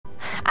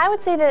I would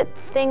say the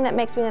thing that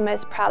makes me the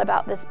most proud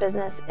about this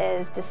business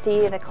is to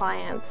see the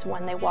clients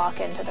when they walk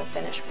into the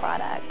finished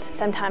product.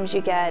 Sometimes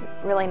you get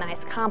really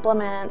nice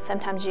compliments,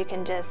 sometimes you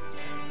can just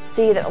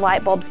see that the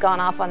light bulb's gone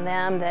off on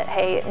them, that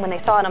hey, when they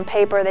saw it on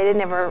paper they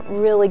didn't ever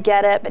really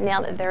get it, but now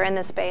that they're in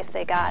the space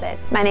they got it.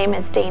 My name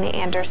is Dana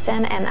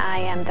Anderson and I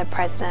am the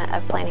president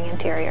of Planning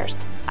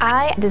Interiors.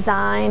 I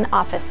design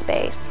office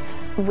space.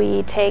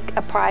 We take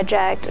a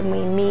project and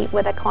we meet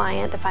with a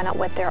client to find out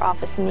what their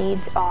office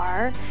needs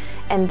are,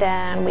 and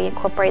then we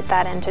incorporate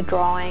that into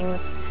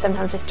drawings.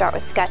 Sometimes we start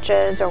with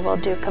sketches or we'll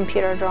do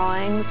computer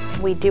drawings.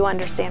 We do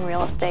understand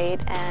real estate,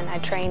 and I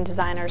train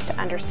designers to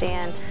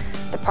understand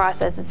the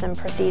processes and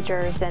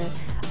procedures and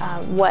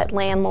what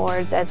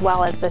landlords as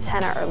well as the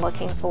tenant are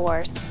looking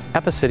for.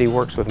 Epicity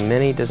works with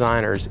many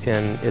designers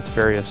in its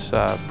various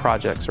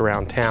projects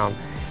around town,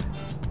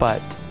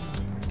 but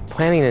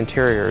Planning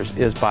Interiors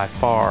is by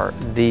far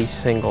the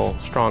single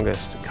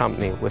strongest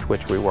company with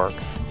which we work.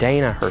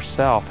 Dana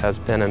herself has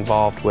been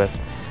involved with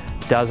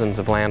dozens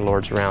of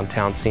landlords around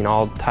town, seen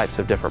all types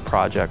of different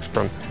projects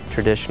from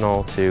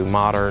traditional to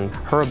modern.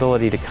 Her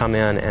ability to come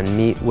in and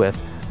meet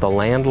with the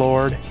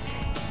landlord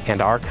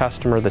and our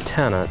customer, the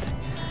tenant,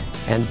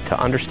 and to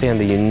understand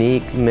the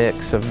unique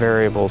mix of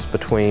variables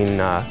between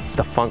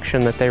the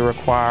function that they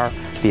require,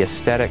 the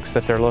aesthetics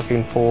that they're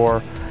looking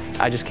for.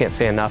 I just can't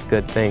say enough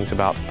good things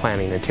about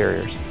Planning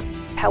Interiors.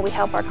 How we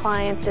help our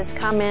clients is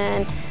come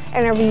in,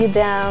 interview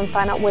them,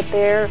 find out what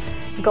their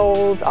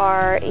goals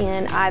are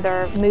in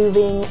either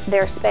moving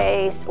their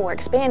space or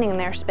expanding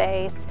their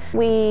space.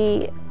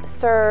 We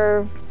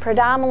serve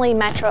predominantly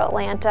Metro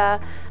Atlanta,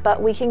 but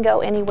we can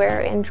go anywhere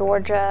in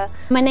Georgia.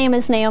 My name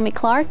is Naomi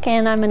Clark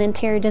and I'm an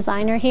interior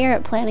designer here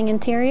at Planning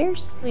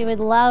Interiors. We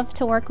would love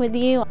to work with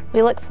you.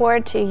 We look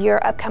forward to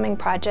your upcoming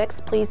projects.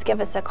 Please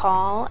give us a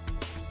call.